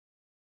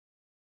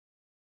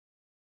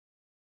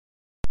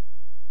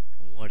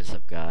What is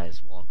up,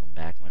 guys? Welcome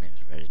back. My name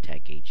is Red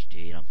Attack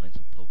HD, and I'm playing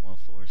some Pokemon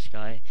Flora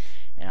Sky.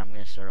 And I'm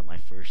gonna start up my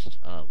first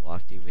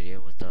walkthrough video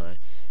with the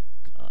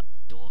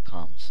Duel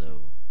Com.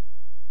 So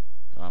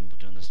I'm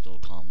doing this Duel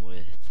Com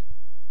with.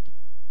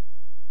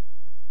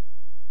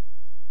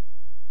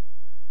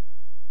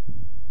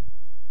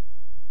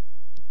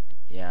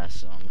 Yeah,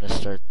 so I'm gonna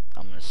start.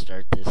 I'm gonna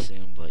start this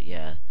soon, but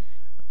yeah.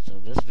 So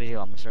this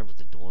video, I'm gonna start with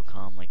the Duel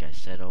Com, like I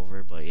said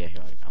over. But yeah,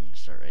 here I'm gonna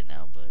start right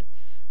now. But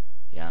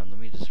yeah, let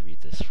me just read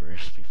this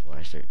first before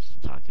I start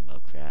talking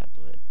about crap.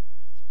 But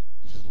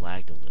this has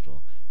lagged a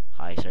little.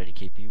 Hi, sorry to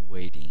keep you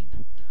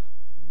waiting.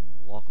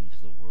 Welcome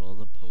to the world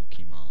of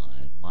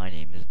Pokemon. My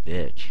name is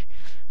Bitch.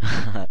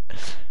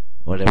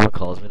 Whatever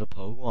calls me the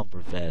Pokemon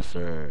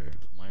Professor.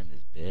 My name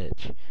is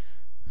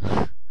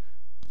Bitch.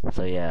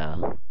 So yeah.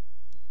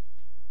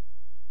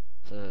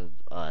 So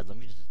let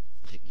me just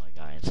pick my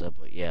guy and stuff.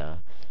 But yeah.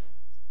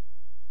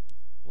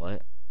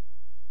 What?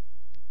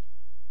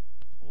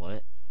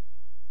 What?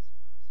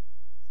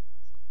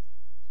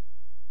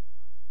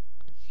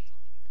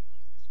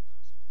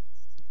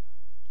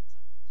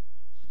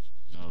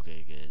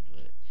 Okay, good.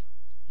 But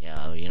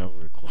yeah,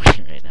 we're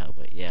recording right now.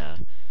 But yeah.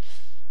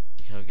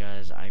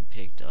 Guys, I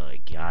picked a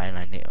guy,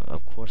 and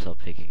of course I'll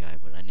pick a guy,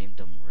 but I named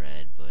him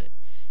Red. But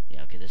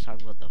yeah, okay, let's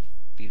talk about the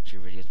future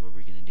videos. What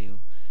we're gonna do.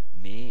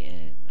 Me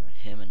and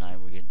him and I,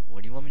 we're gonna.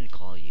 What do you want me to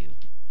call you?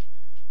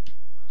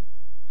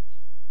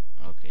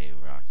 Okay,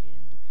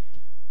 Rockin'.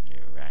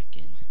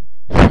 Rackin'.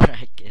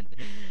 Rackin'.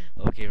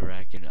 Okay,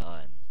 Rackin'.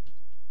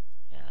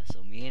 Yeah.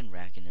 So me and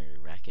Rackin'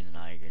 and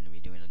I are gonna be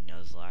doing a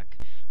Nuzlocke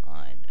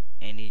on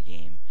any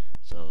game.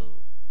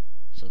 So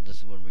this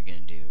is what we're gonna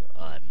do.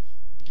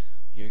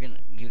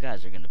 You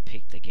guys are gonna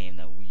pick the game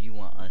that you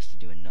want us to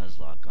do a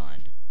Nuzlocke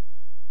on.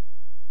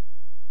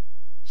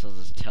 So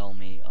just tell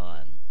me,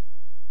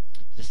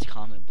 just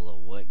comment below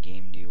what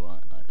game do you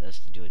want us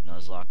to do a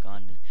Nuzlocke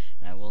on,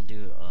 and I will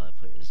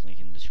put his link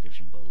in the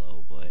description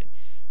below. But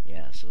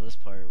yeah, so this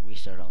part we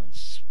start out in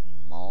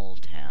small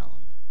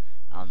town.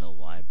 I don't know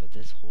why, but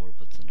this whore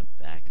puts in the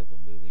back of a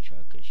movie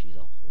truck because she's a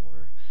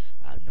whore.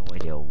 I have no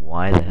idea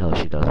why the hell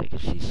she does it,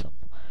 because she's some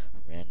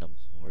random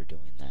whore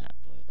doing that.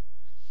 But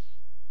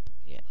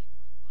yeah.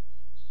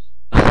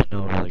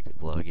 No, like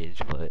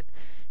luggage, but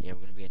yeah, we're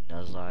gonna be a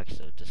Nuzlocke.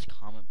 So just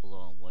comment below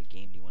on what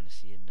game do you want to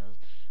see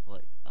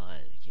what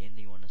game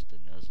do you want us to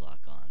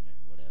Nuzlocke on, or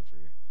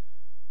whatever.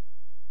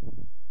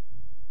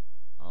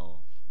 Oh,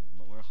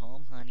 we're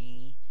home,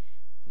 honey.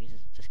 We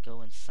just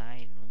go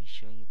inside and let me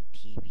show you the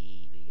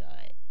TV we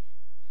got.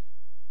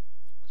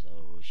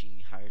 So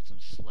she hired some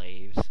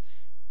slaves.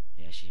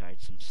 Yeah, she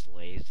hired some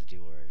slaves to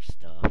do her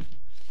stuff.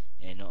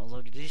 And oh,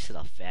 look, this is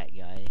a fat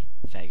guy.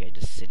 Fat guy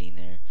just sitting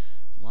there.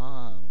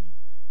 Mom.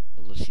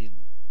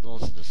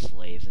 Those are the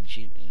slaves,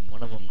 and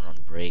one of them are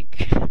on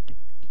break.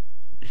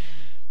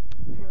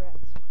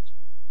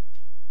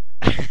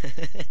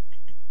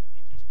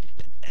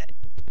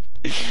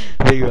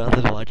 Figure out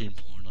they're watching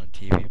porn on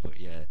TV, but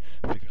yeah,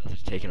 figure out they're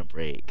taking a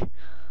break.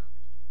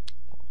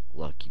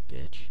 Lucky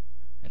bitch.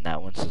 And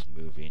that one's just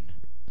moving.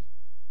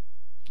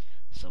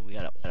 So we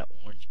got an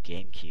orange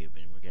GameCube,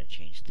 and we're gonna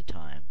change the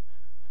time.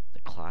 The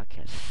clock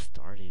has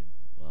started.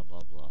 Blah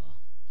blah blah.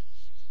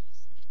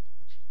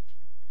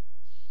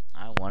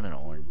 I want an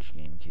orange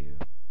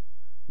GameCube.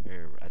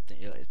 Or I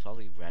think it's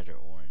probably red or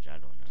orange. I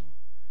don't know.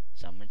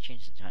 So I'm gonna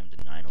change the time to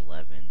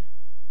 9:11.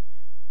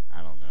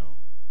 I don't know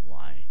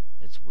why.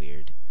 It's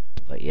weird,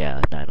 but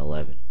yeah,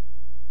 9:11.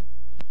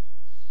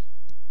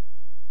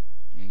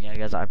 And yeah,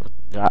 guys,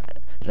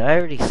 did I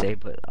already say?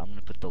 But I'm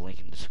gonna put the link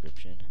in the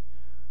description.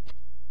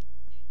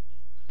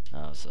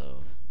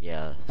 So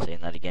yeah, saying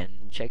that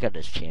again. Check out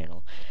his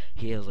channel.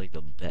 He has like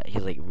he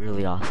has like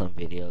really awesome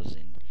videos,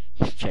 and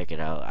you should check it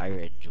out. I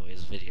enjoy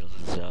his videos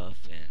and stuff.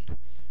 And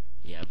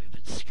yeah, we've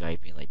been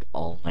Skyping like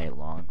all night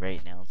long.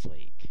 Right now it's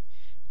like,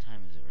 what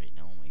time is it right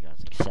now? Oh my god,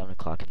 it's like 7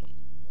 o'clock in the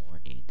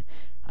morning.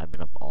 I've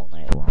been up all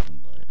night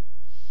long, but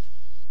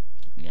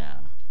yeah.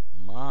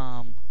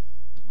 Mom,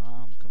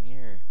 come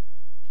here.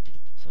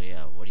 So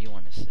yeah, what do you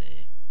want to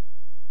say?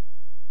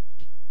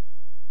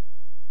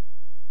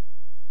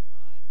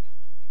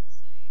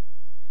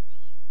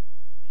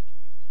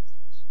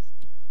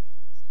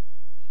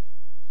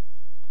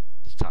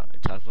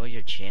 Talk about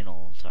your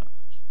channel.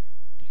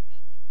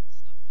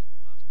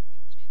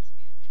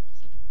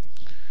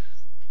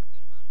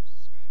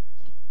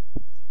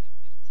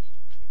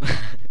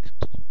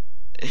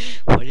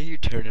 Why do you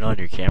turn it on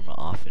your camera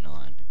off and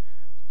on?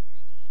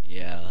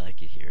 Yeah, I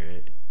can hear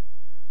it.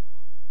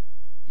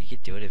 You can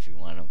do it if you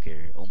want, I don't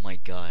care. Oh my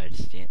god,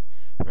 Stan.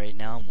 Right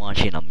now I'm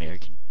watching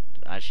American.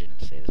 I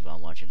shouldn't say this, but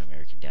I'm watching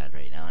American Dad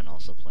right now and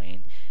also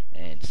playing.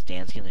 And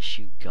Stan's gonna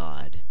shoot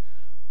God.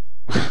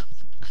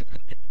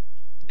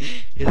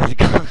 His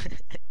God.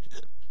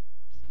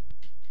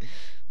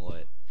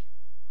 What?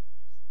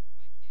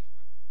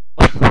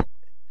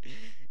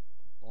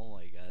 Oh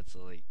my god,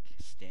 so like,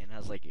 Stan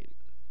has like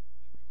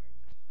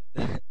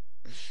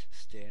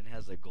Stan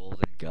has a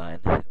golden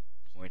gun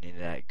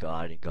pointing at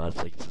God, and God's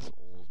like this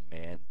old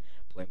man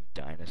playing with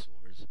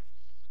dinosaurs.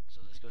 So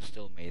this go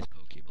still maze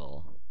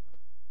Pokeball.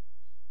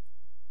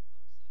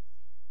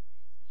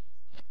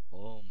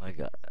 Oh my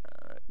god.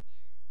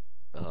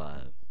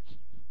 Uh,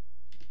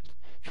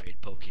 trade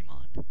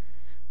Pokemon.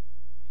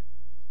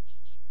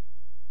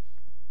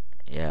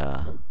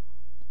 Yeah.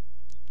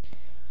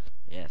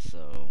 Yeah,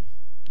 so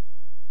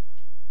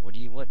what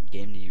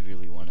game do you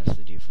really want us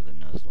to do for the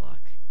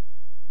Nuzlocke?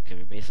 Because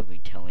we're basically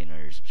telling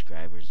our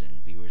subscribers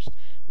and viewers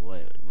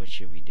what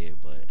should we do,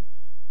 but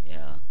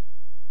yeah.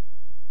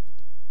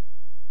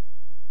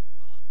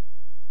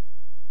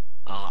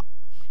 Ah.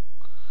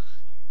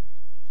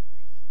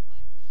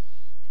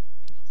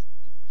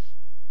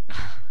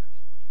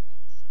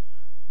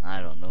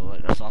 I don't know.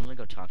 So I'm gonna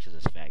go talk to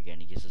this fat guy,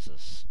 and he gives us a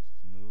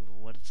smooth.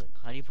 What's it?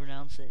 How do you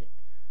pronounce it?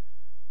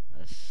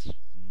 A smooth,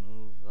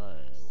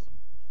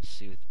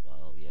 sooth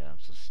bell. Yeah, I'm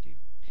so stupid.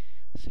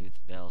 Sooth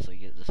bell. So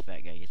this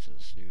fat guy gets a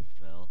sooth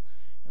bell,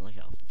 and look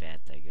how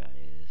fat that guy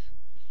is.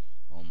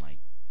 Oh my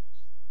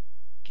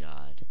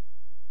god,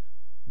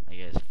 that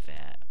guy's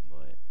fat.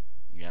 But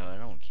yeah, I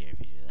don't care if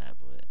you do that.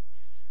 But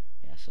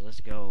yeah, so let's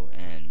go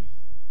and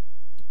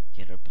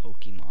get our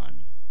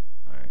Pokemon.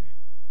 Or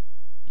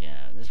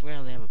yeah, this is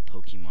where they have a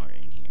Pokemart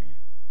in here.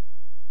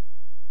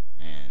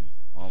 And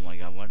oh my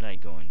god, why did I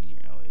go in here?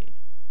 Oh wait.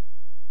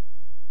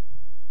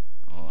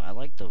 Oh, I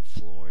like the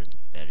floor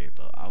better,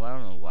 but I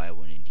don't know why I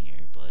went in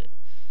here. But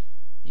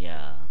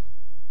yeah,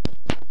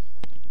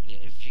 yeah,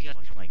 if you guys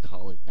watch my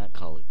not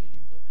Call of Duty,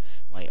 but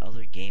my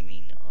other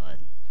gaming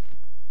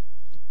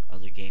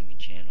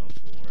channel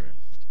for,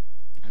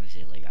 let me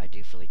say, like I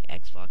do for like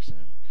Xbox,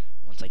 and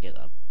once I get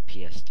a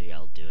PS3,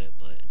 I'll do it.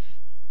 But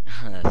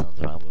that sounds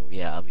wrong. But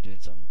yeah, I'll be doing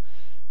some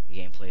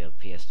gameplay of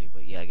PS3.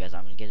 But yeah, guys,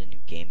 I'm gonna get a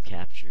new game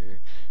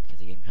capture because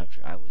the game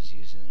capture I was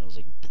using, it was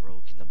like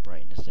broken. The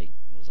brightness like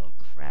it was all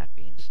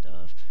crappy and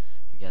stuff.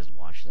 If you guys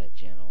watch that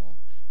channel,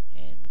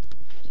 and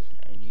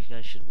you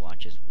guys should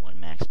watch his One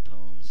Max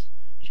Pones.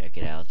 Check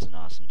it out. It's an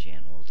awesome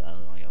channel. I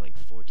only got like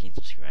 14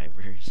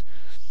 subscribers.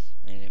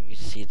 And then we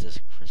see this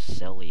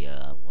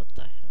Cresselia. What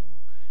the hell?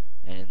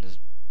 And then this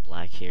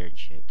black-haired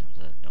chick comes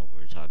out of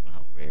nowhere talking about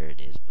how rare it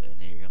is. But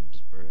and here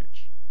comes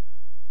Birch.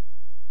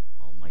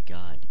 Oh my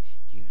god.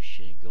 You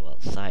shouldn't go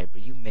outside,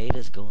 but you made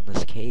us go in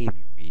this cave,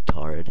 you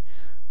retard.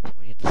 So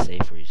what do you have to say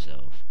for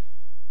yourself?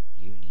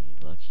 You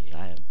need lucky.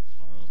 I have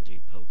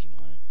RL3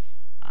 Pokemon.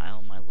 I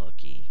own my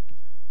lucky.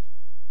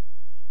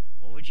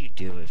 What would you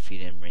do if you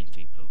didn't bring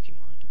 3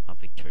 Pokemon? I'll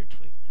pick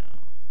Turtwig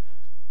now.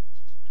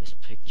 Just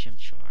pick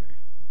Chimchar.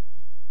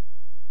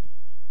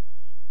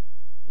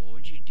 What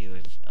would you do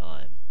if,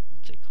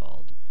 what's it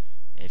called?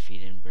 If you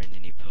didn't bring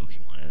any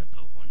Pokemon and a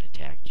Pokemon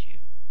attacked you?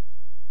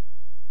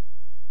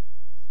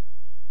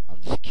 I'll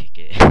just kick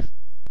it.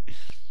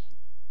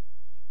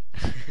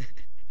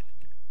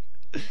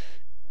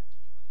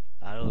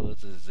 I don't know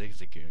what's a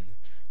Zigzagoon.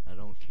 I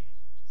don't care.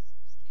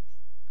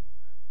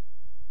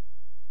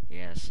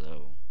 Yeah,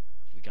 so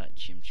we got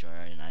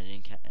Chimchar, and I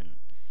didn't and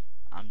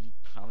I'm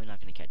probably not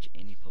gonna catch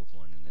any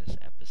Pokemon in this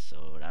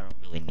episode. I don't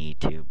really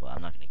need to, but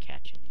I'm not gonna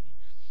catch any.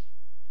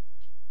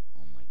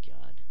 Oh my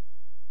god.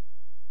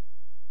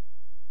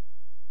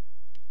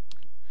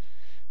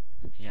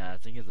 Yeah, I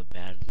think it's a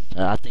bad.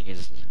 I think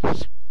it's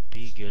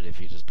be good if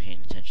you're just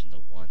paying attention to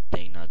one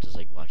thing, not just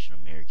like watching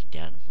American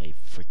Dad play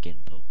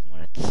freaking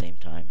Pokemon at the same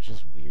time. It's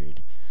just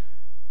weird.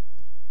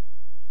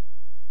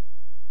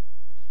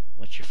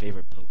 What's your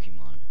favorite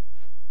Pokemon?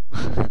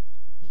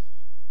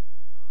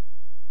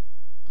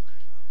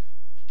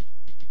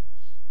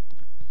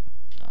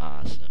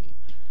 Awesome.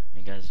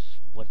 And guys,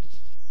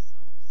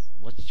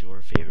 what's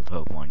your favorite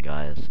Pokemon,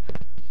 guys?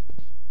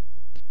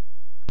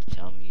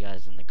 Tell me,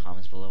 guys, in the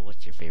comments below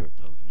what's your favorite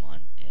Pokemon,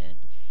 and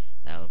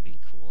that would be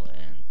cool.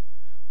 And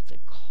what's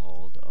it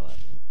called?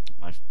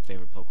 My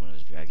favorite Pokemon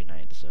is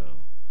Dragonite,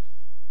 so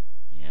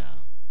yeah.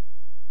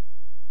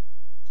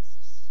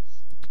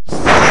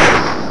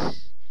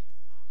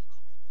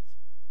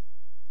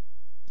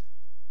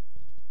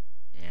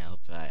 Yeah,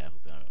 I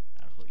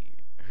hope you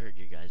hurt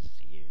your guys'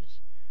 ears.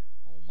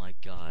 Oh my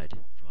god,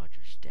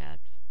 Roger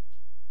stabbed.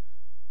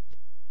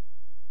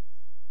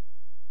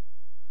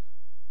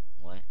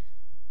 What?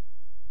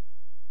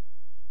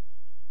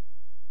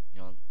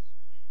 You know,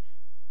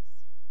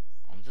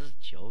 I'm just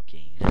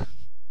joking.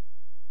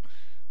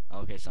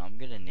 Okay, so I'm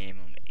gonna name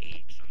him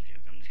Ape. So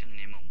I'm just gonna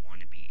name him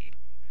Wannabe Ape.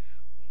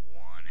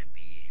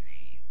 Wannabe an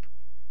Ape.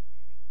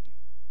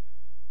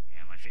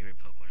 Yeah, my favorite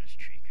Pokemon is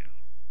Trico.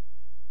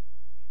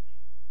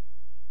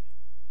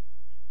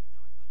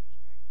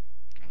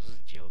 I was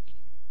just joking.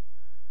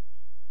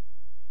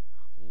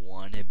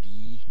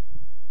 Wannabe.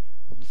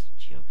 I'm just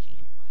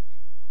joking.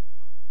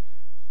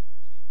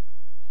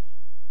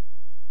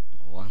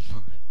 One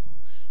mile.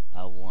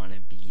 I wanna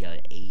be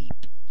a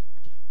ape.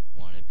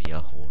 Wanna be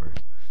a whore.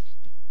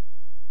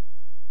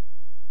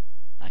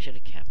 I should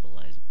have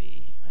capitalized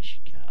B. I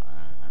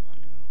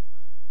don't know.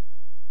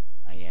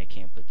 I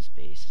can't put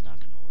space. It's not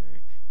gonna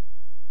work.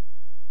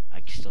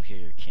 I can still hear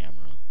your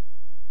camera.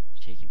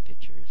 You're taking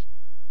pictures.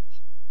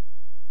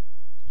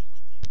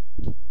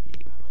 It's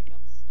not like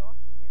I'm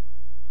stalking your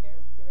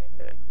character or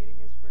anything, getting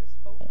his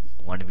first Pokemon.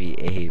 be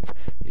Abe.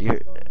 You're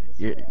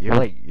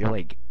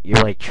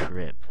like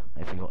Trip.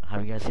 If you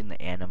have you guys seen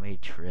the anime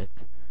Trip?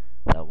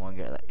 That one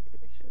guy, like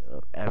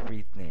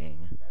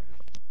everything.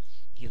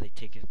 He like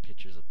taking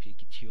pictures of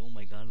Pikachu. Oh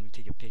my god, let me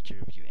take a picture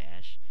of you,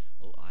 Ash.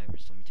 Oh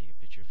Iris, let me take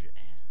a picture of your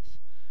ass.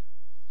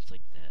 It's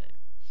like that.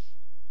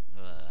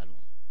 I don't.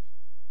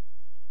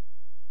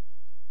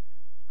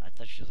 I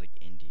thought she was like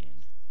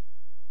Indian.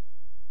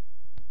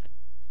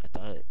 I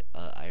thought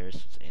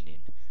Iris was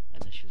Indian. I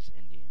thought she was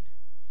Indian.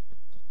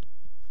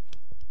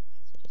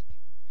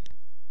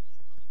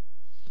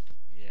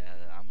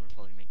 Yeah, I'm gonna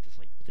probably make this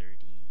like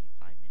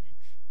 35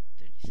 minutes,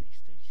 36,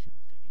 37,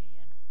 38.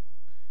 I don't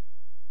know.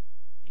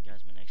 Hey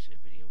guys, my next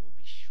video will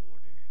be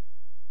shorter,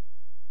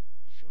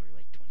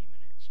 like 20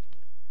 minutes.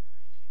 But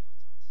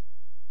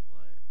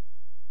what?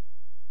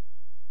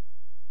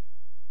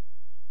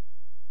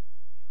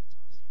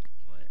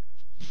 What?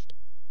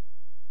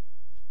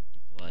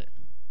 What?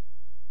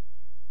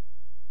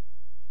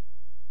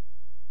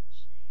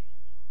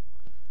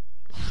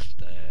 What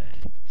the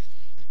heck?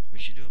 We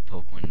should do a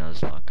Pokemon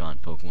Nuzlocke on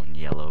Pokemon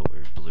Yellow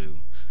or Blue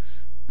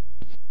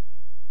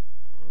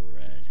or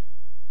Red.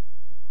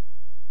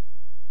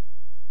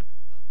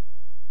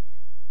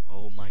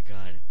 Oh my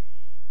god,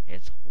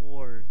 it's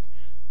Horde.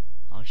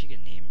 I wish you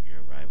could name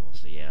your rival.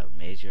 So yeah,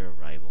 May's your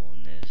rival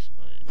in this,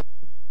 but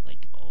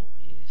like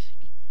always,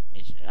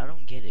 I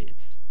don't get it.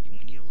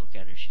 When you look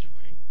at her, she's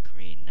wearing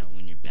green. Now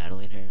when you're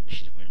battling her,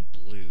 she's wearing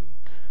blue.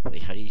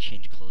 Like, how do you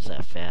change clothes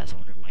that fast? I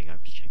wonder if my guy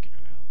was checking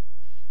her out.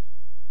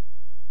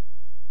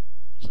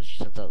 So she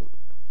sends out.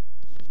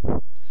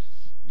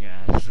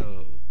 Yeah,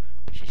 so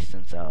she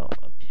sends out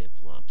a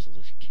Piplup. So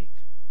let's kick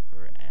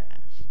her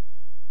ass.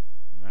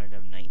 And I already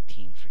have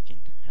 19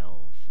 freaking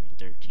health, or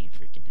 13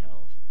 freaking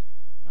health.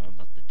 I'm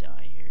about to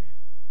die here.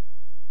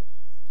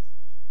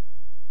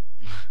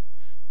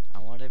 I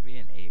want to be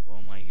an ape.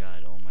 Oh my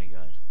god, oh my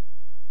god.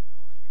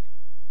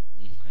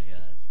 Oh my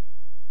god.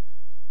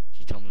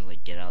 She told me to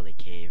like get out of the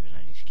cave and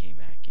I just came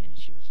back in and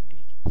she was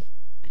naked.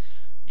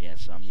 Yeah,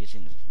 so I'm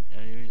using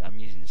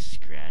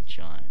Scratch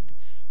on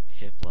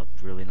Piplup,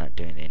 really not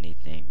doing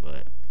anything,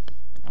 but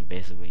I'm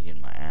basically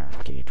getting my ass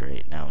kicked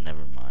right now.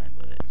 Never mind,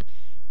 but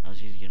I was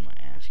just getting my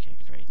ass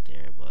kicked right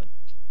there, but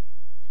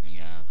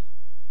yeah.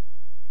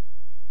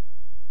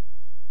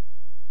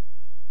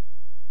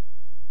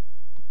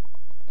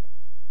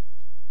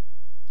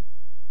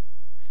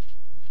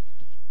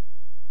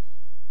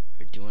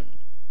 We're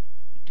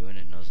doing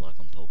a Nuzlocke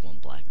on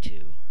Pokemon Black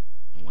 2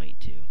 and White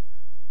 2.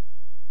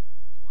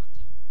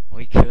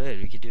 We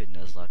could do a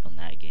Nuzlocke on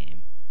that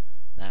game.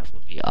 That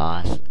would be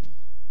awesome.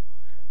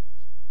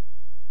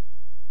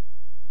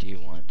 Do you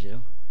want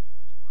to?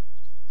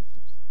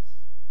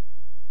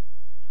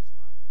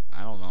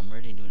 I don't know, I'm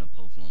already doing a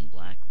Pokemon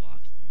Black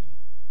walkthrough.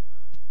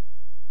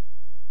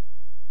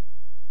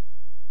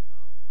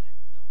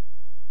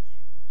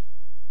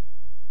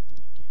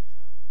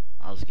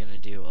 I was gonna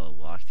do a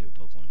walkthrough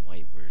Pokemon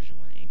White version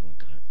when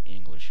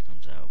English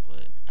comes out,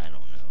 but I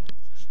don't know.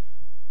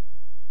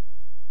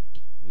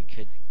 We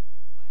could.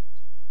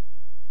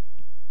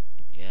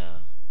 Yeah.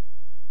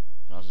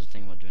 But I was just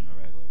thinking about doing a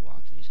regular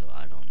walkthrough, so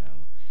I don't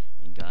know.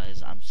 And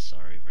guys, I'm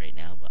sorry right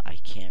now, but I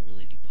can't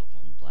really do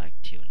Pokemon Black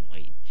 2 and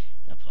White.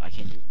 I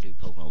can't do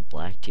Pokemon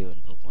Black 2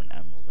 and Pokemon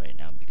Emerald right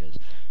now because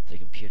the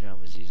computer I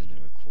was using to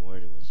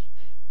record,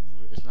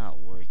 it's not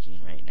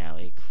working right now.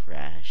 It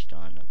crashed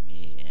on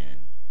me, and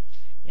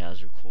yeah, I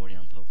was recording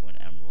on Pokemon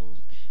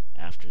Emerald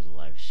after the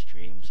live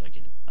stream, so I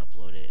could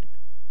upload it.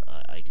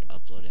 I could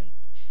upload it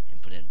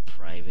and put it in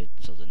private,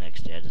 so the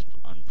next day I just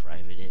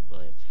unprivate it.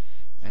 But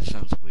that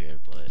sounds weird,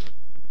 but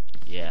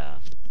yeah,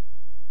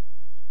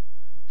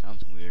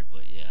 sounds weird,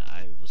 but yeah,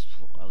 I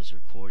was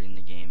recording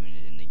the game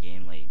and the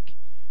game like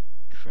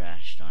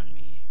crashed on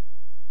me.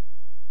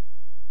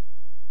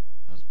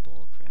 That was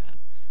bull crap.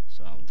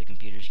 So the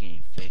computer's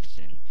getting fixed,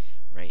 and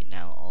right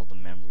now all the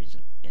memories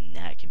in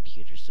that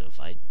computer. So if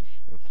I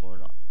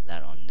record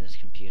that on this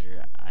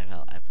computer, I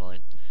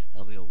probably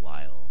it'll be a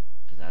while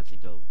because I have to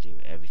go do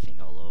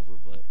everything all over.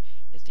 But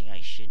the thing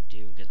I should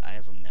do, because I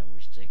have a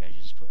memory stick, I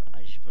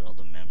should put all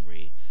the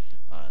memory,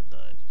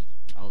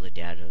 all the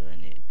data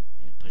in it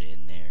and put it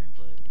in there.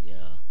 But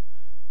yeah,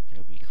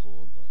 it'll be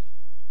cool. But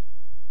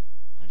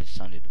I just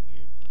sounded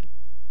weird, but.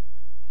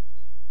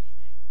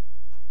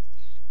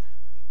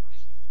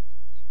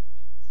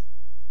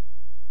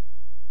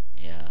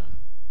 Yeah.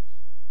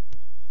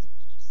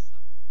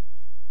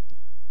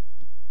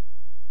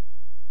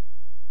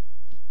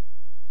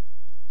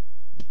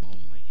 Oh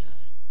my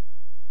god.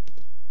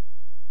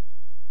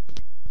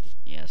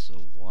 Yeah,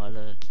 so what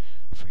a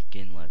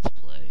freaking let's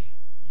play.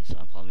 Yeah, so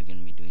I'm probably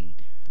gonna be doing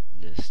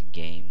this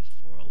game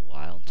for a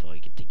while until I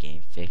get the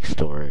game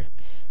fixed, or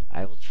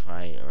I will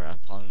try, or I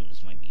probably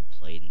just might be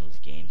playing those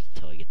games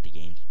until I get the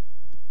game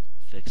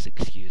fixed,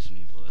 excuse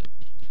me, but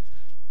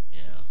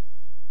yeah.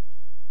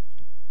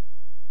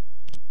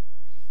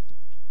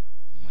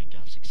 Oh my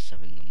god, it's like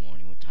 7 in the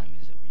morning. What time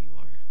is it where you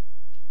are?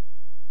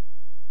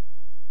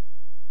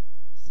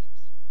 6:45.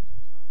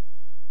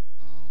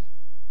 Oh.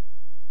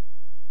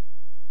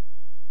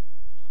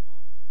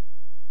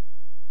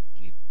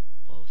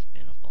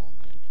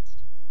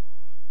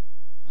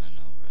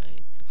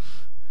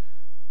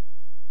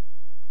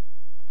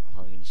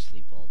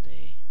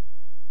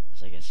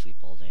 It's like I sleep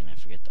all day and I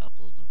forget to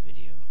upload the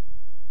video.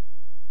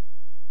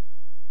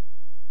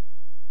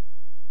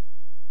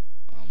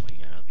 Oh my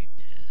god, I'll be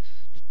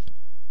pissed.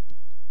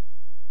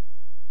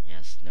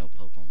 Yes, no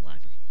Pokemon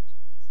Black.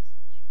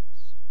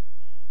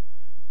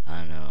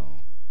 I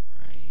know,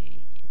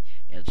 right?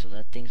 Yeah, so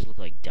that things look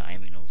like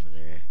diamond over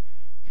there.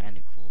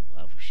 Kinda cool,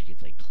 but I wish you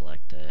could like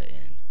collect that.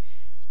 And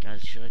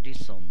guys, should I do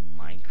some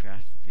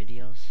Minecraft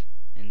videos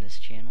in this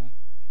channel?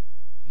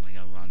 Oh my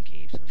god, wrong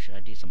cave. So should I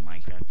do some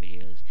Minecraft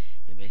videos?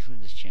 Yeah, basically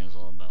this channel's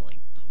all about like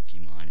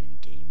Pokemon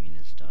and gaming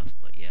and stuff,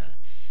 but yeah.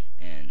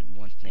 And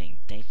one thing,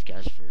 thanks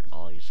guys for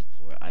all your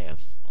support. I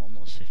have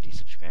almost 50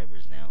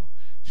 subscribers now.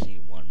 Just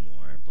need one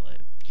more,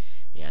 but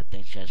yeah,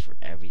 thanks guys for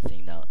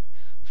everything. Now,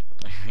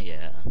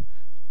 yeah.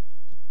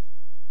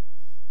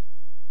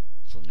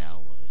 So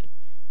now what?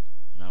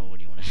 Now what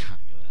do you want to talk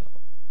about?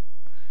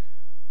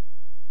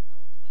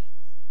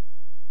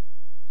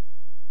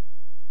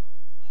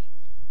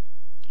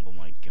 Oh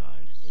my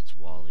god, it's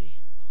Wally.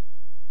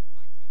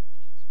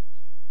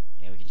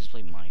 Yeah, we can just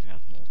play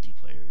Minecraft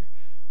multiplayer.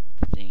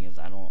 But the thing is,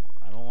 I don't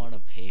want to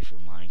pay for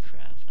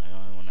Minecraft. I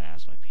don't want to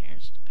ask my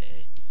parents to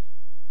pay.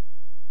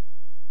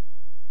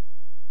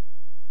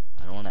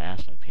 I don't want to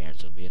ask my parents.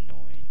 It'll be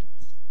annoying.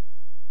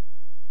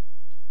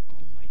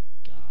 Oh my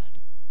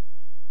god.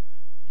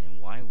 And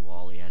why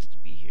Wally has to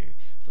be here?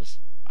 Plus,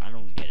 I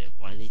don't get it.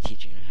 Why are they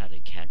teaching her how to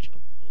catch a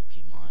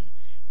Pokemon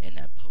in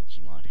that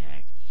Pokemon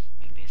hack?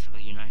 Like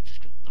basically, you're not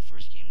just the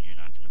first game you're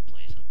not gonna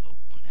play is a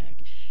Pokemon hack.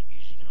 You're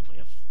usually gonna play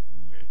a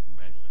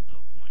regular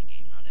Pokemon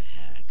game, not a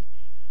hack.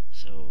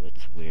 So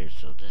it's weird.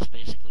 So this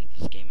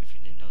game, if you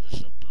didn't know, this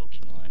is a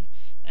Pokemon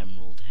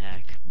Emerald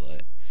hack.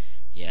 But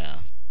yeah.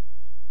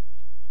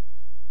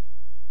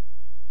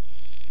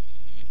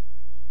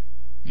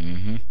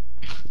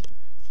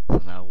 So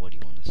now, what do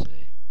you want to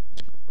say?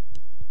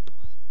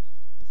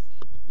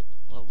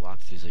 What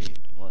walkthroughs are you?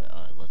 What?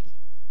 Let's.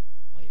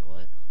 Wait,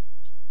 what?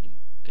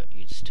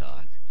 You just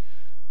talk.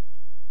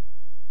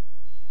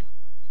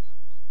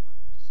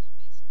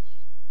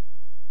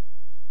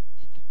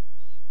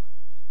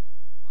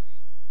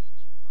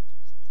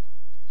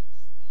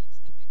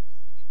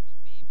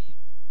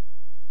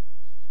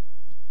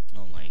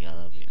 Oh my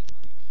god,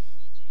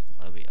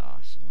 that'd be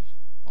awesome.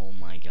 Oh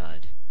my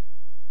god.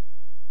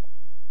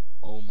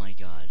 Oh my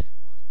god.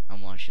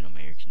 I'm watching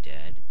American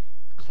Dad.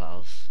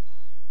 Klaus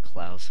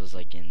was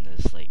like in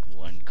this like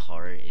one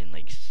cart and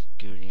like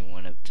scooting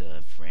went up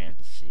to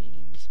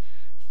Francine's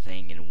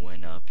thing and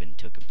went up and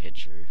took a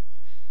picture.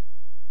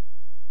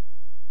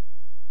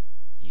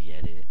 You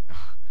get it?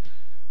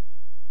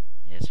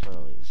 Yeah,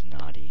 it's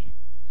naughty.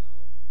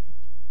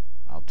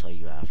 I'll tell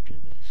you after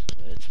this,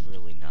 but it's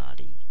really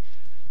naughty.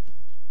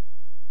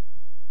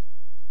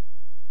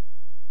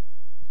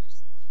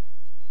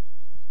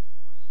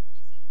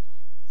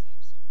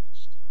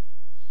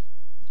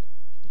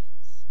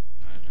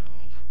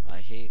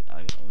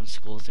 When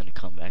school's gonna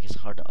come back, it's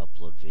hard to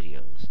upload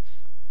videos.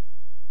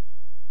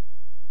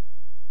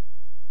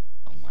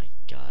 Oh my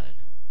god.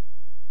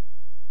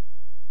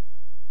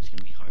 It's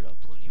gonna be hard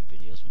uploading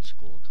videos when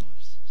school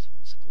comes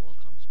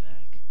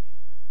back.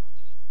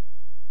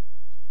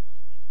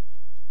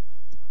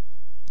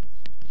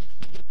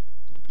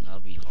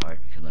 That'll be hard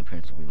because my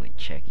parents will be like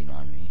checking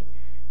on me.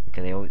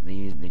 Because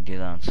they do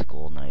that on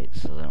school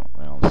nights, so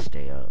they don't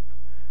stay up.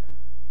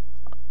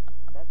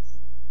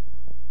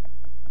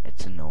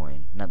 It's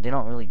annoying. Now they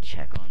don't really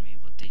check on me,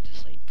 but they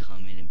just like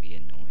come in and be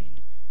annoying.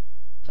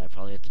 So I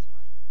probably have to,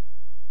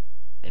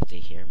 if they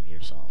hear me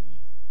or something.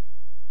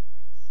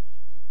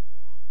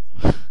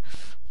 Oh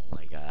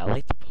my god, I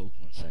like the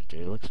Pokemon Center.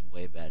 It looks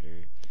way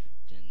better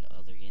than the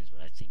other games,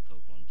 but I think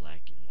Pokemon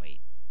Black and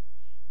White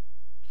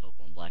and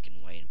Pokemon Black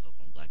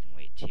and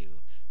White 2,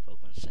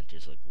 Pokemon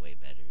Centers look way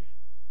better.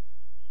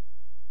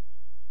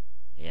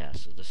 Yeah,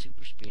 so the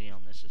super speeding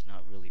on this is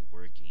not really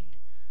working.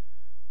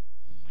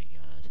 Oh my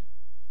god.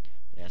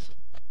 Yeah, so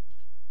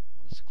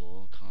when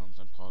school comes,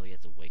 I'm probably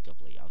have to wake up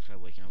late. I'll try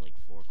waking up like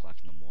 4 o'clock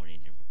in the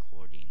morning and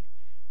recording.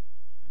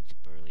 It's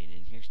early. And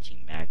then here's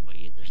Team Mag, but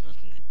there's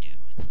nothing to do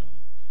with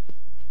them.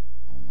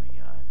 Oh my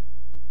god.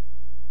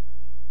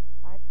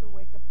 I have to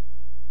wake up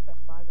at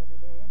 5 every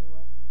day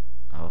anyway.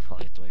 I will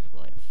probably have to wake up at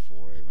like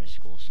 4. My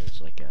school starts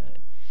like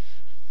at...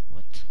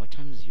 What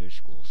time does your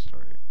school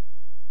start?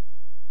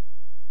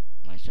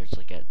 Mine starts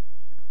like at...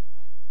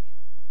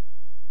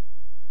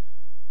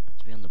 I have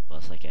to be on the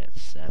bus like at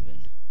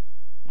 7.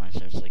 Mine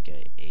starts like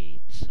at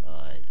 8,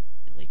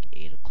 like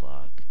 8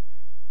 o'clock.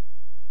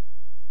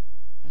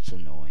 That's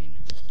annoying.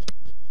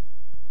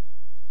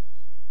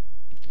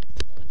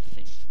 But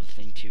the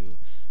thing too,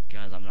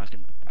 guys, I'm not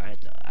gonna, I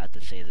have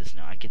to say this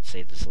now. I could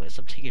say this later.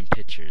 Stop taking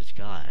pictures,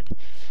 God.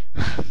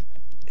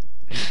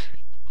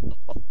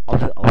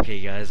 Okay,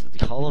 guys,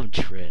 call him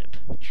Trip.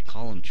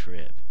 Call him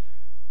Trip.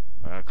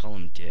 Or I'll call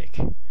him Dick.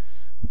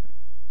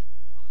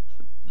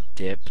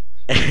 Dip.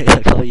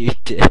 I'll call you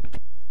Dip.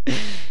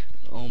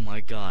 Oh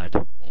my god.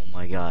 Oh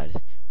my god.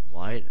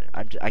 Why?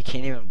 I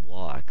can't even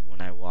walk.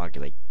 When I walk,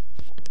 like,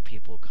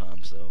 people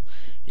come. So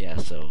yeah,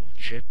 so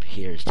Trip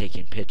here is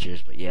taking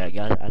pictures, but yeah, I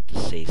have to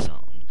say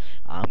something.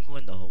 I'm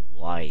going to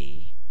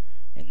Hawaii,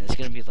 and it's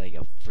gonna be like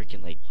a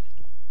freaking like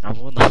I'm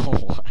going to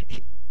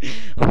Hawaii.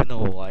 I'm going to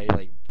Hawaii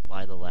like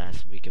by the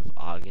last week of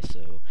August,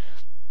 so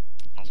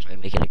I'll try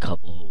making a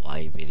couple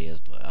Hawaii videos,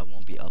 but I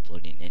won't be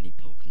uploading any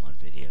Pokemon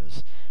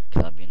videos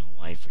because I'll be in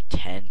Hawaii for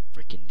 10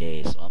 freaking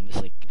days. So I'll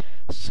miss like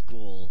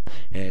school,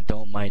 and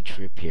don't mind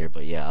Trip here,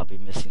 but yeah, I'll be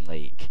missing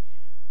like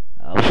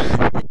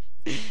I'm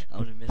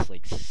gonna miss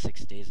like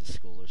 6 days of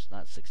school, or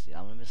not 6 days.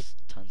 I'm gonna miss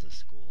tons of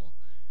school.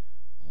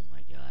 Oh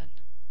my god.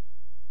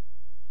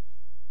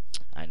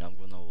 I know I'm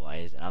going to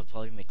Hawaii, and I'll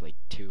probably make like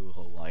 2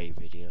 Hawaii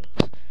videos.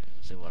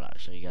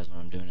 Show you guys what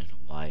I'm doing in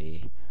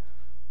Hawaii.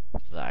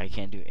 But I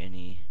can't do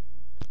any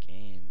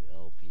game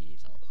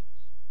LPs.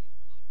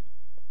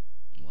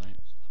 What?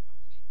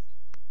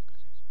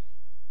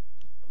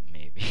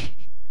 Maybe.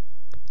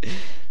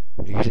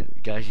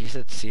 Guys, you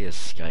should see a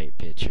Skype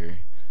picture.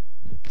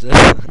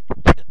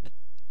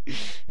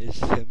 It's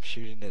him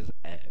shooting his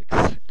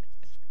ex.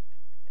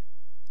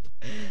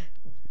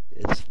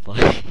 It's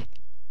funny.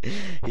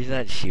 He's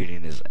not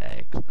shooting his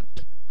ex.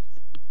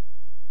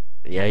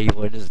 Yeah, he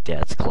went in his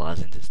dad's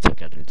closet and just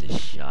took out and just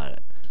shot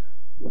it.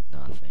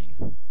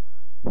 Nothing.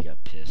 He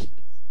got pissed.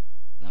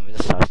 Let me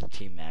just talk to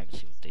Team Mag and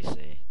see what they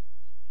say.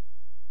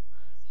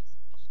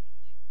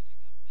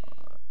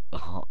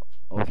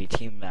 Okay,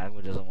 Team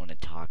Magma doesn't want to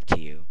talk to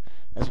you.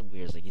 That's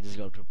weird. It's like you just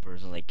go to a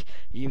person like,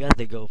 you got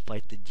to go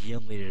fight the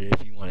gym leader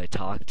if you want to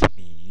talk to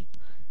me.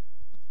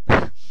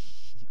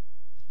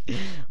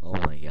 Oh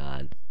my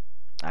god.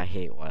 I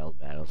hate wild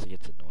battles. It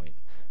gets annoying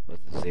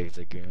with the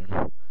Zigzagoon.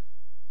 Oh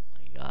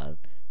my god.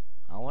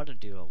 I want to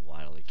do a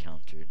wild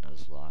encounter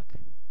Nuzlocke.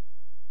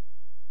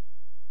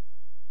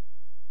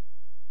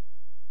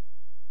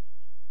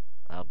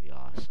 That would be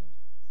awesome.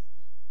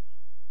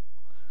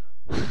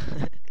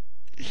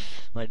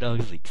 My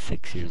dog's like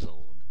 6 years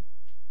old.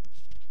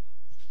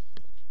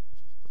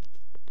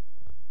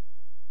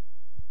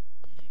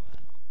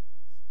 Wow.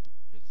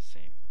 You're the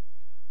same.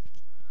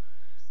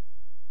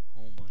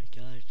 Oh my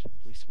gosh. At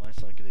least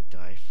mine's not gonna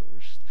die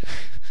first.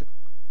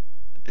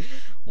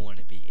 Want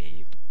to be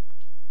Abe.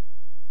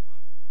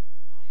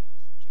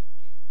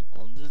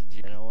 I'm just,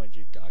 I don't want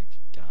your dog to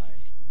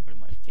die. Or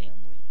my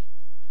family.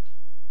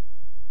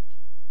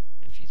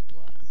 If he's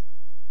black.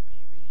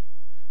 Maybe.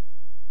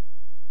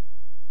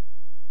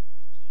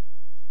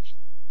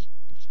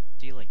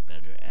 Do you like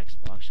better,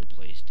 Xbox or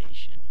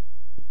PlayStation?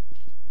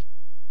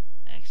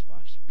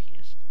 Xbox or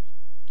PS3?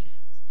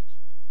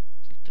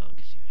 Duh,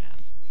 because you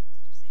have. Wait,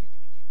 did you say you're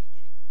gonna be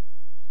getting?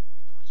 Oh my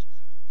gosh, if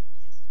you do get a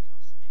PS3,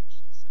 I'll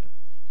actually start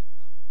playing it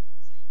probably,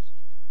 because I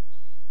usually never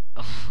play it.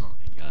 Oh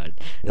my god.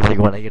 It's like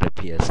when I get a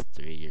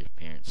PS3, your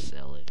parents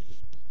sell it.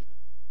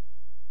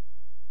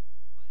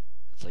 What?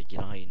 It's like, you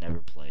know how you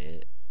never play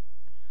it?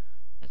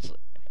 It's like,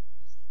 I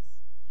use it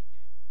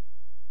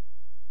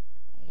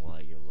well,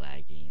 you're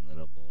lagging,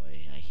 little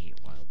boy. I hate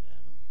wild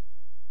battle.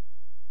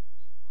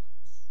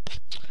 few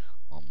months.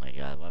 Oh my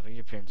god, why haven't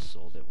your parents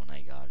sold it when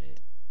I got it? Did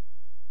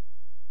I say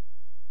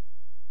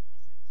this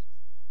was a long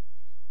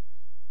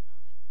video or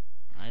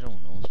not? I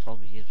don't know. It's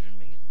probably is. We're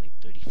making like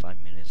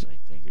 35 minutes, I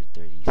think, or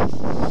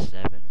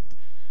 37, or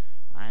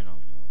I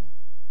don't know.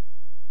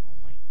 Oh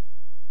my. I'm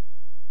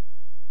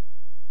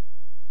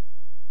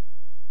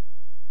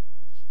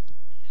trying to be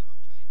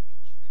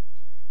Trip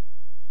here.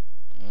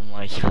 Oh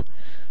my god.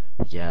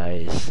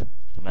 Guys,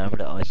 remember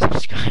to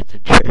unsubscribe to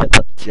Trail.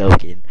 I'm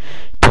joking.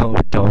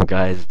 Don't,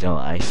 guys, don't.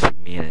 I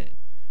mean it.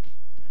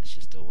 It's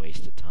just a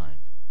waste of time.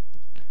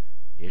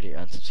 You already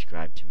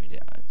unsubscribed to me to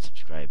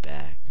unsubscribe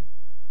back.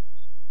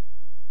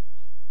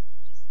 What? Did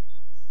you just say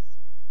not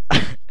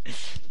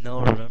subscribed?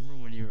 No, remember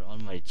when you were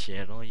on my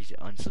channel, you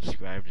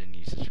unsubscribed and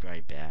you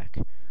subscribed back?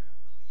 Oh yeah,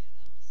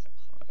 that was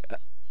funny. I was like,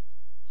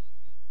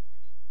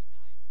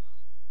 oh, you have 49, huh?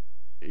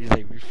 He's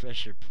like,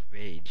 refresh your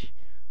page.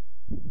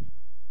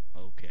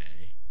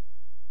 Okay.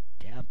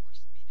 Damn.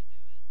 Forced me to do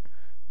it.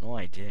 No,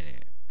 I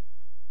didn't.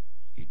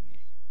 You,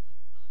 Yeah, you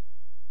were like,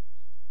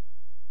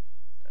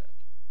 I am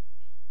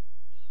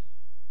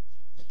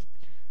 49. And I was like,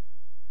 no.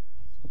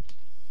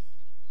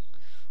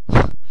 I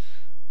told you.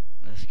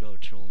 let's go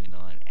trolling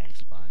on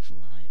Xbox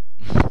Live.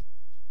 Wait, you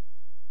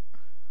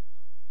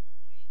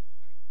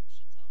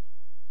should tell them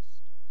the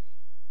story?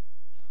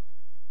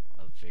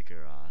 No. Of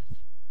Vigoroth.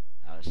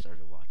 How I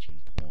started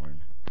watching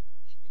porn.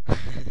 He was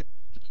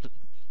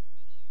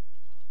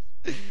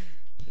in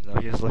the middle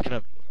of your house watching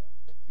No,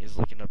 he was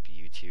looking up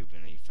YouTube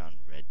and he found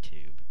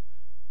RedTube.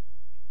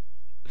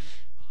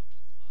 Mom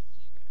was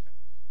watching.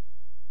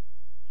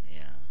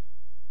 Yeah.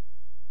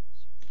 She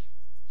was like,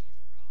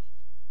 Vigoroth.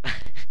 Vigoroth was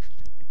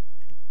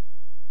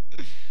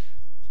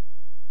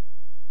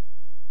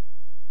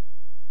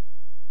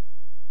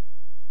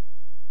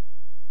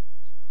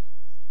like,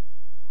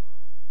 huh?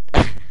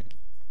 Have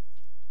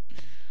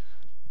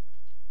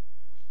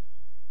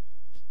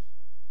you seen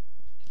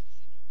any of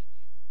the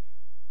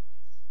American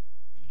Pies?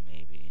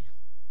 Maybe. You haven't?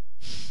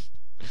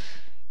 No.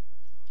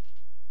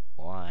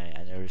 Why?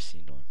 I never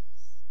seen one. Gross.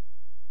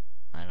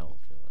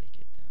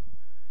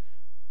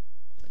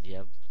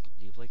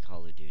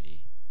 of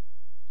Duty?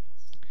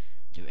 Yes.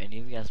 Do any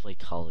of you guys play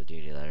Call of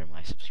Duty that are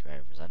my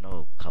subscribers? I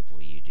know a couple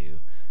of you do,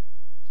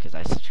 because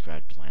I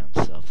subscribed to my own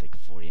self like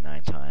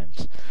 49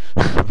 times.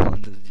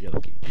 I'm just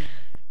joking.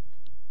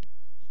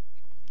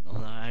 No,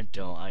 no, I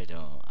don't. I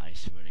don't. I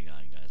swear to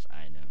God, guys,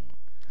 I don't.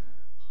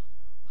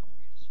 I'm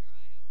pretty sure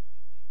I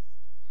own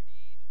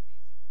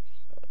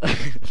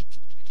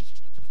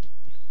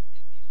at least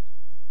 48 of these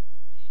accounts.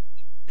 And the other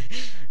ones are me.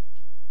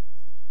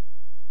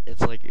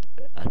 It's like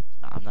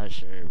I'm not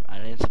sure. I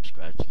didn't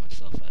subscribe to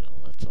myself at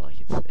all. That's all I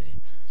can say.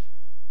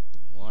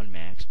 One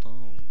Max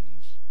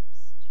Bones.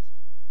 Just between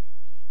me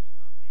and you,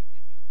 I'll make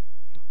another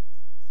account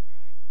and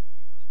subscribe to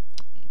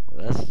you.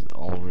 That's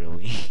all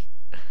really.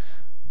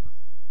 And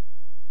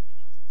then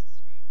I'll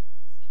subscribe to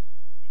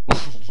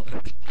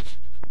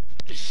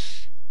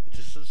myself.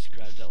 Just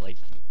subscribe to like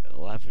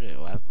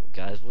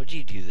guys. Would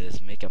you do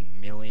this? Make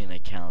 1,000,000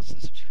 accounts and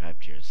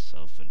subscribe to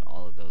yourself and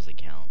all of those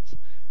accounts.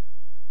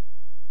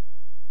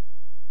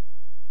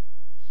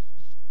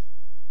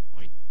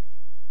 Like,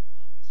 People who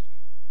always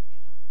trying to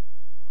get on them,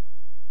 and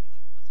you'll be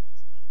like,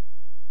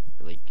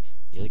 what? like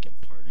you like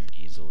get partnered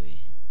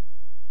easily.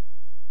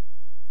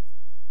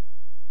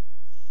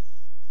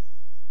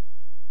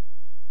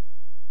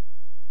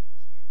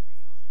 Sorry for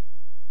yawning.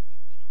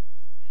 We've been up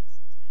for the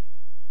past 10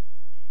 billion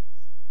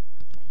days.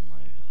 Oh my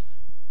god.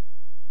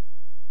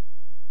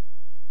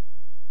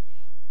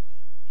 Yeah,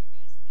 but what do you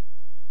guys think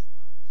for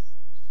Nuzlocke?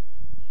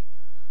 Seriously,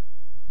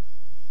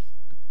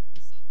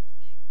 like, so the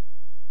thing,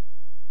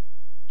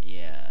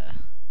 Yeah.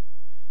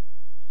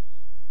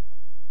 cool.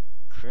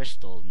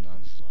 Crystal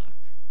Nuzlocke.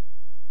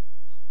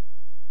 No,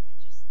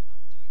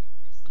 I'm doing a Crystal Let's Play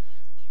right now. I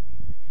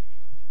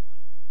don't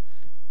want to do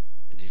another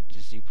one. Did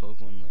you see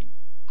Pokemon like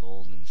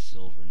Gold and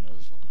Silver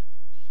Nuzlocke?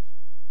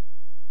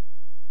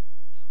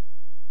 No,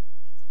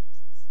 that's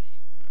almost the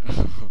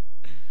same.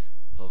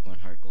 Pokemon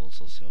Heart Gold,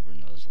 Soul Silver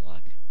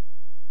Nuzlocke. Okay,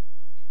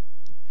 I'll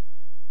do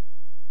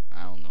that.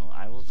 I don't know.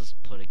 I will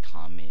just put a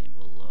comment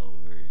below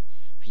where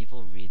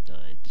people read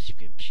the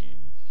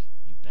description.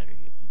 You better.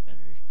 Maybe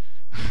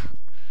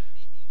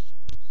you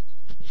should post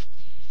two.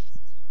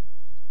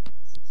 One that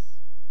says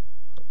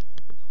Heart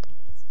Gold and one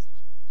that says, one that says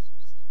Heart Gold and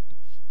Soul Silver, and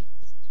one that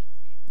says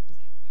Ruby and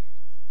Sapphire, and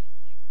then they'll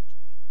like which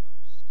one the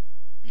most.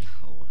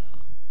 Oh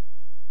wow.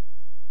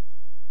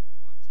 You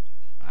want to do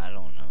that? I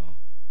don't know.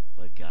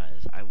 But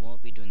guys, I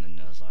won't be doing the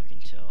Nuzlocke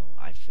until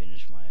I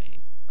finish my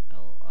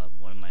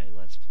one of my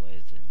Let's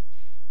Plays and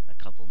a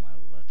couple of my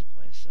Let's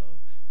Plays. So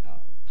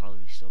I'll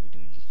probably still be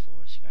doing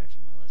Flora Sky for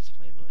my Let's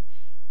Play, but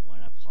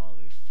when I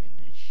probably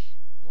finish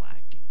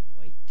Black and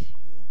White 2,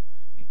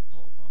 I mean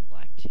Pokemon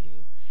Black 2,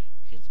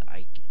 because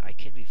I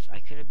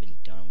could have been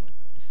done with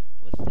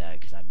that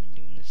because I've been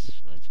doing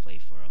this Let's Play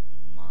for a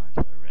month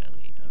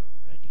already.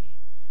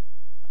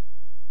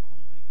 Oh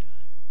my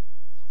god.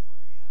 Don't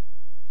worry, I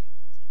won't be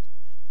able to do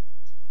that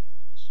until I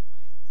finish my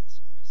at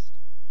least Crystal.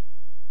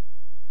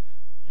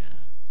 Yeah.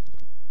 I'm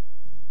gonna be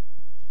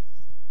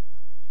starting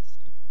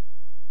Pokemon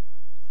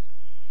Black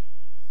and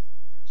White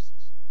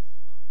versus with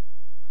my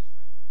friend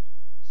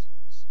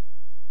soon, so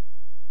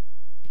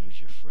Who's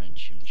your friend,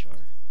 Chimchar? a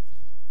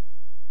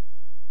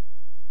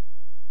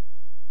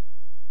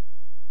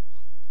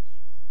punk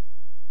gamer.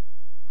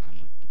 I'm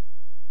a bee.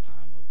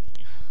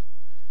 No,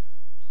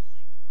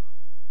 like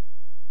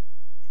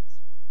it's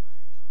one of my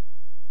things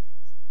on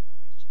my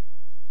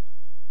channel,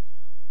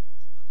 but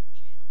with other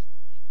channels, the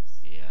links.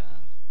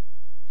 Yeah.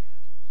 Yeah,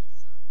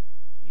 he's on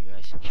there. You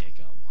guys should check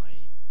out my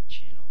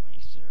channel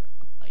links. They're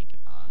like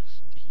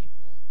awesome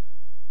people.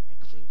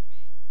 Include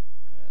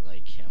Like me.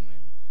 like him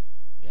and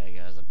yeah,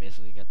 guys. I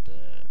basically got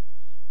the.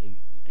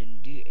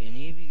 And do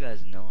any of you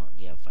guys know?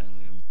 Yeah, finally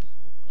we're in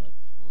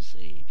Pool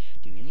City.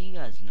 Do any of you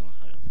guys know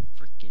how to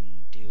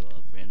freaking do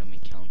a random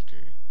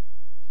encounter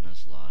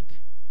Nuzlocke?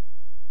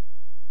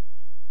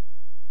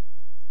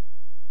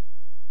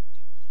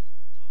 Do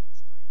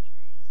dogs climb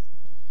trees?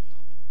 No.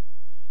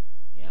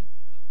 Yep.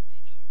 No,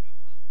 they don't know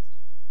how to.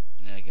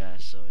 Yeah,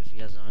 guys. So if you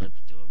guys know how to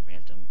do a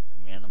random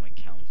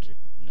encounter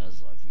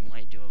Nuzlocke, we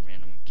might do a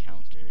random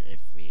encounter if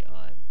we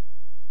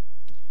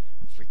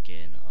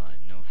freaking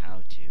know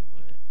how to.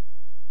 But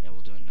yeah,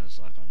 we'll do a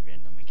Nuzlocke on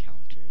random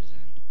encounters,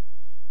 and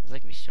it's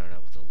like we start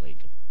out with a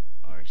Lake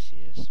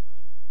Arceus,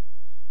 but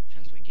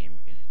depends what game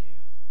we're gonna do.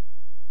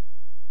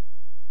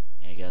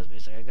 Yeah, guys.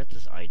 Basically, I got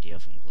this idea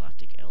from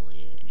Galactic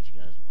Elliot. If you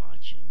guys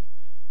watch him,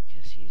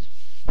 because he's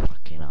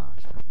fucking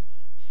awesome. But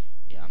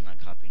yeah, I'm not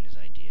copying his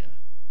idea.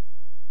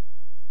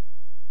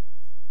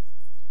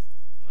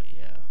 But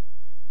yeah,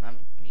 I'm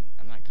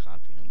not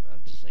copying him, but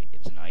I'm just like,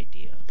 it's an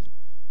idea.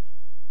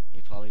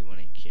 He probably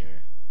wouldn't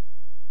care.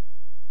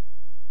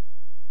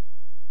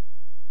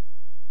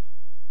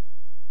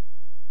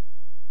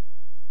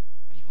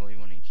 He probably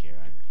wouldn't care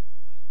either.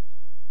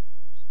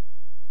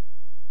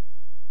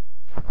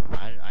 File copyright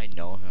or something. I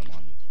know him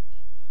on. He did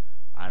that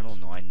though. I don't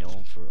know. I know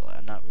him for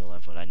not real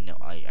life, but I know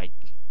I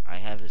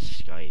have his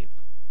Skype.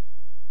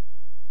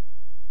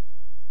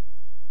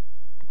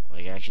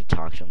 Like I actually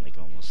talk to him like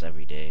almost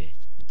every day.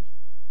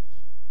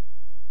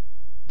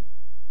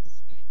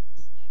 Skype and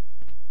slap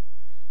him.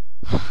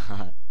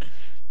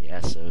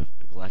 Yeah, so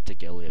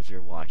Galactic Ellie, if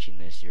you're watching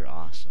this, you're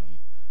awesome.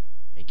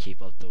 And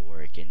keep up the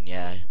work. And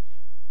yeah,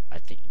 I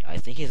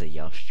think he's a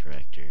Yelp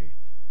director.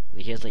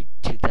 Like, he has like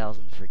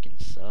 2,000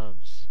 freaking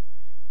subs.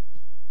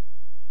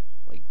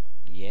 Like,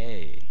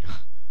 yay.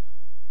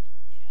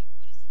 Yeah,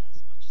 but it's not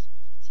as much as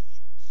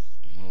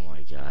 15. Oh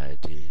my god,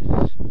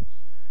 dude.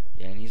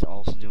 Yeah, and he's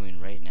also doing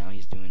right now.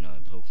 He's doing a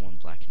Pokemon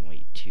Black and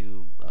White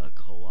 2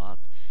 co-op.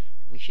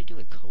 We should do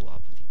a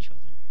co-op with each other.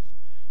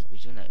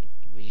 He's doing a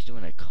he's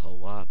doing a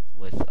co-op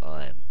with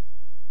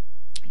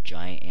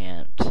Giant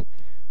Ant.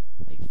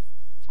 Like,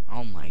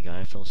 oh my god,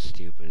 I feel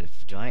stupid.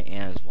 If Giant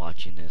Ant is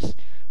watching this,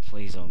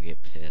 please don't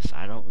get pissed.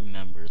 I don't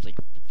remember. It's like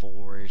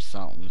 4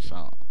 something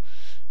something.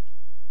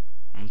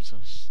 I'm so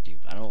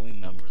stupid. I don't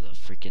remember the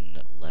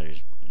freaking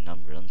letters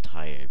number. I'm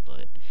tired,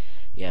 but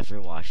yeah, if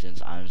you're watching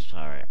this, I'm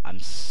sorry. I'm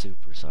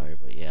super sorry,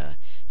 but yeah,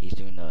 he's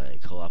doing a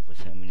co-op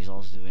with him, and he's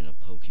also doing a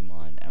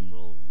Pokemon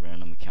Emerald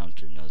random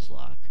encounter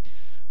Nuzlocke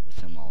with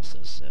him also.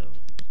 So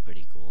it's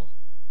pretty cool.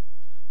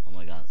 Oh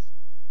my god.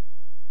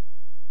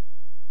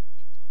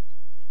 Keep talking.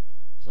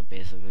 So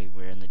basically,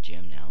 we're in the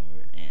gym now.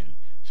 We're in.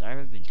 Sorry,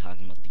 I've been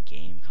talking about the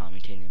game,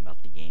 commentating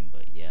about the game,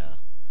 but yeah.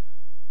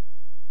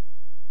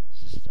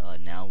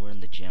 Now we're in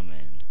the gym,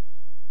 and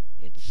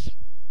it's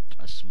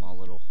a small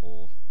little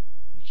hole.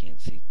 We can't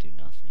see through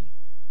nothing.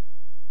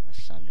 That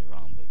sounded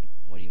wrong, but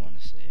what do you want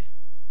to say?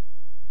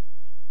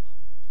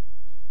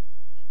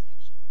 That's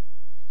actually what I'm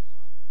doing, a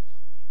co-op with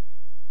Pup Gamer,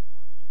 and if you would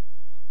want to do a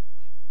co-op for Black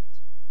and White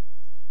too, I'm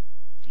cool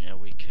with that. Yeah,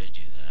 we could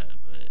do that,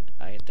 but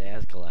I have to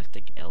ask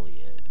Galactic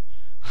Elliot.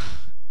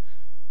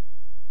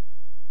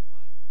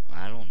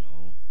 Why? I don't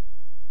know.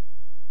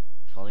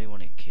 Probably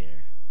wouldn't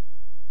care.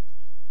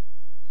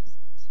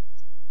 Nuzlocke's are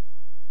too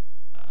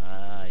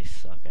hard. I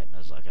suck at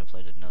Nuzlocke. I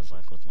played a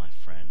Nuzlocke with my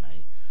friend.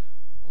 I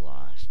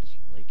lost. Wait,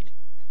 who Like, did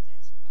you have to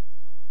ask about the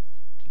co-op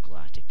thing?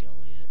 Galactic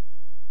Elliot.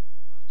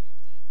 Why would you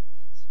have to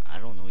ask? I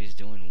don't know. He's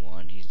doing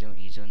one. He's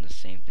doing the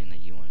same thing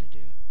that you want to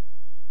do.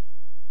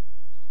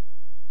 No,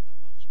 a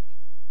bunch of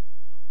people do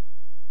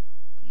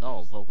co-op.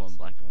 No, Pokemon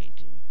Black and White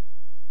too. No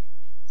fan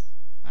mans?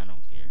 I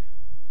don't care.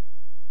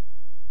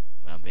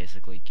 But I'm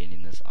basically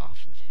getting this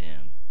off of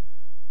him.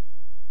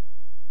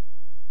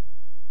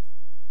 I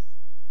just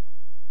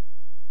laughed.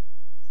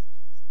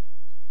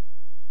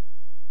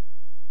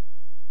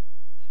 I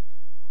hope that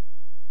hurt.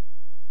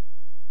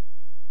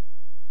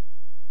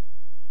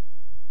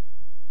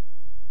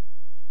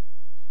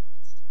 And now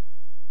it's time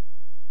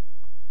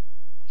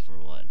For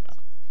what? to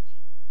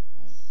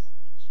Oh, face the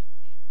gym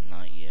leader.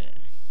 not yet.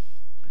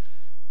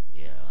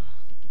 Yeah.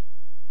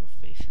 We're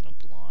facing a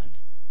blonde.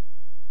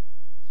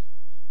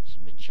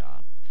 Some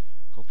chop.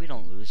 Hope we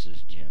don't lose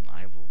this gym.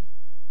 I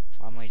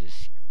might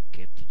just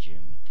skip the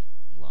gym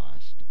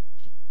lost.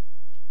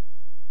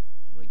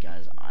 But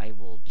guys, I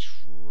will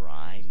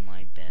try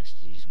my best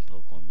to do some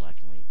Pokemon Black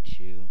and White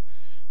 2.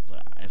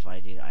 But if I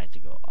do, I have to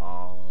go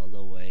all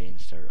the way and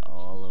start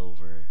all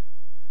over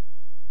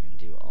and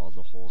do all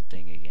the whole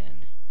thing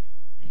again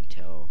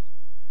until,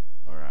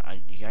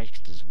 you guys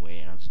can just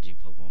wait and I'll just do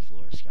Pokemon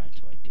Flora Sky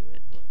until I do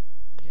it. But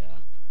yeah.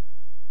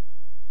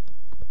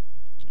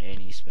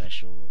 Any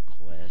special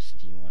requests?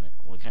 Do you want it?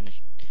 What kind of?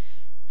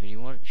 Who do you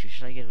want? Who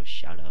should I give a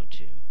shout out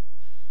to?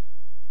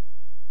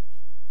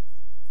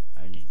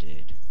 I already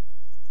did.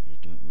 We're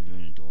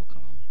doing a dual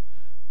com.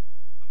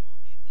 I'm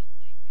only in the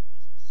link in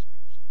the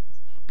description.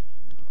 That's not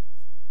enough.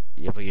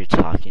 Yeah, but you're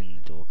talking in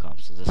the dual com,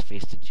 so just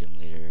face the gym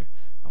leader.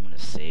 I'm gonna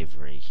save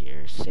right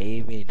here.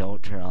 Save me.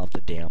 Don't turn off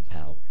the damn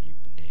power. You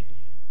Lifting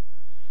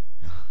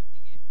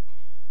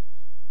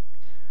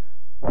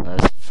it.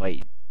 Let's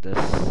fight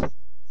this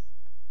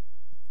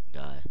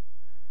guy.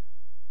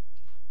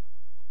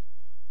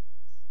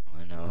 I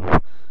wonder what Pokemon he is. I know.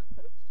 I was doing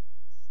this.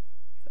 I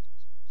only got to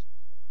his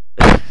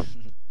first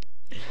Pokemon.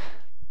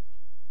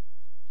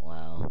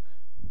 Wow.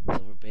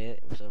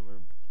 So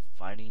we're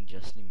fighting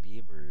Justin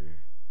Bieber.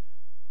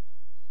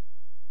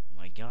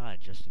 My God,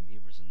 Justin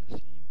Bieber's in this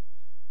game.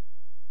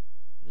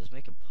 Let's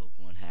make a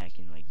Pokemon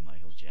hacking like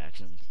Michael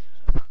Jackson.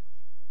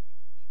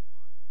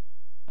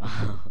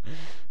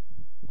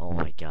 Oh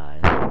my God,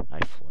 I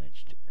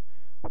flinched.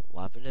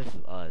 What happened if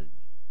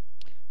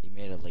he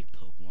made a like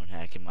Pokemon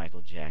hacking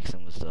Michael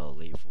Jackson was the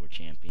Elite Four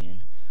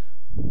champion?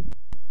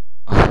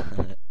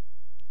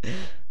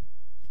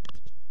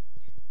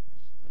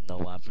 No,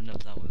 what happened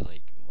if that was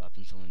like, what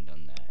happened if someone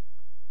done that?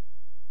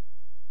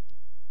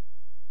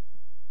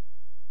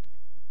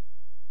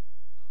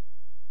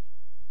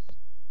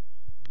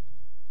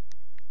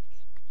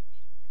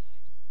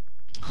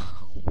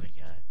 Oh my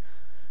God.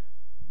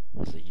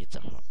 So it's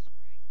a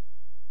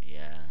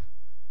yeah.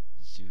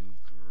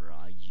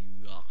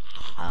 Zugrayu.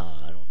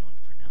 I don't know how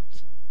to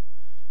pronounce them.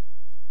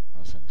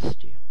 That sounds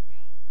stupid.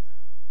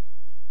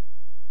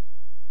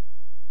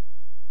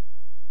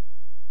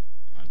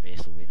 I'm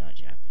basically not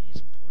Japanese.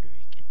 I'm Puerto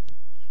Rican.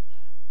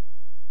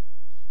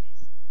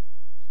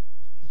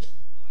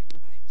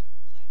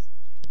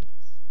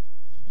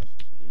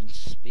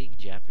 Speak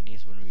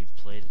Japanese when we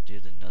play to do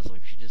the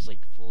Nuzlocke. She just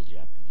like full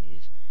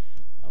Japanese.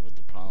 But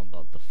the problem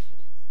about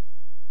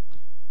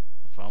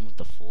Problem with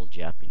the full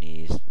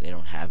Japanese, they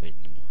don't have it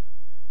anymore.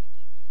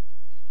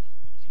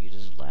 You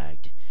just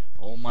lagged.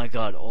 Oh my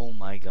god, oh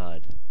my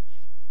god.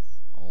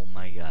 Oh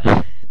my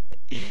god.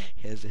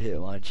 Here's a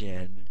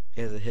Hitmonchan.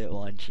 Here's a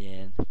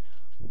Hitmonchan.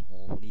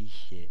 Holy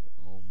shit.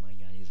 Oh my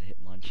god, he's a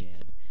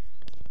Hitmonchan.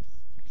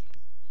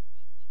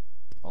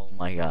 Oh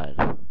my god.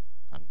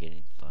 I'm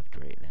getting fucked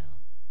right now.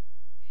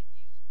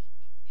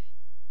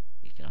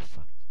 He's gonna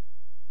fuck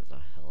the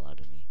hell out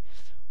of me.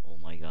 Oh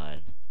my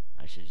god.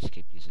 I should just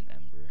keep using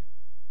Ember.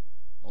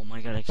 Oh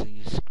my god, I can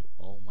use.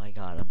 Oh my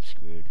god, I'm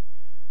screwed.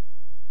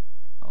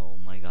 Oh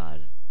my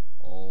god.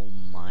 Oh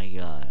my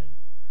god.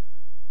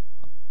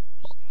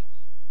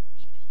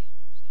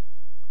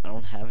 I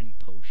don't have any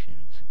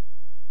potions.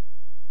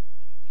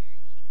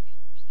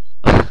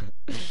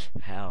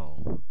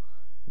 How?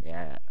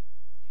 Yeah.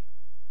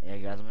 Yeah,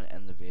 guys, I'm gonna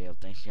end the video.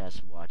 Thanks, guys,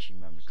 for watching.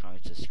 Remember to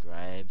comment,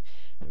 subscribe.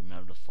 And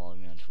remember to follow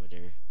me on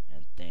Twitter.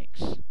 And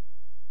thanks.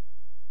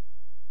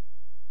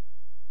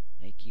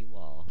 Thank you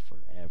all for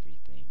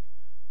everything.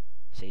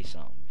 Say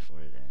something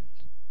before it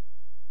ends.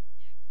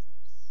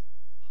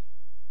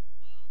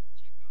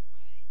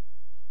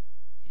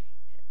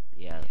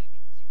 Yeah.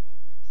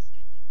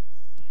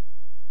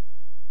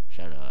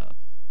 Shut up.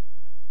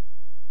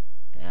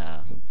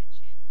 Yeah.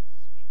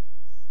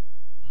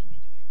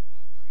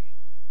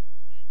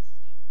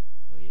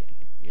 Well, yeah.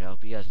 Yeah, I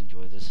hope you guys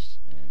enjoy this,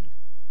 and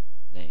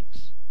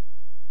thanks.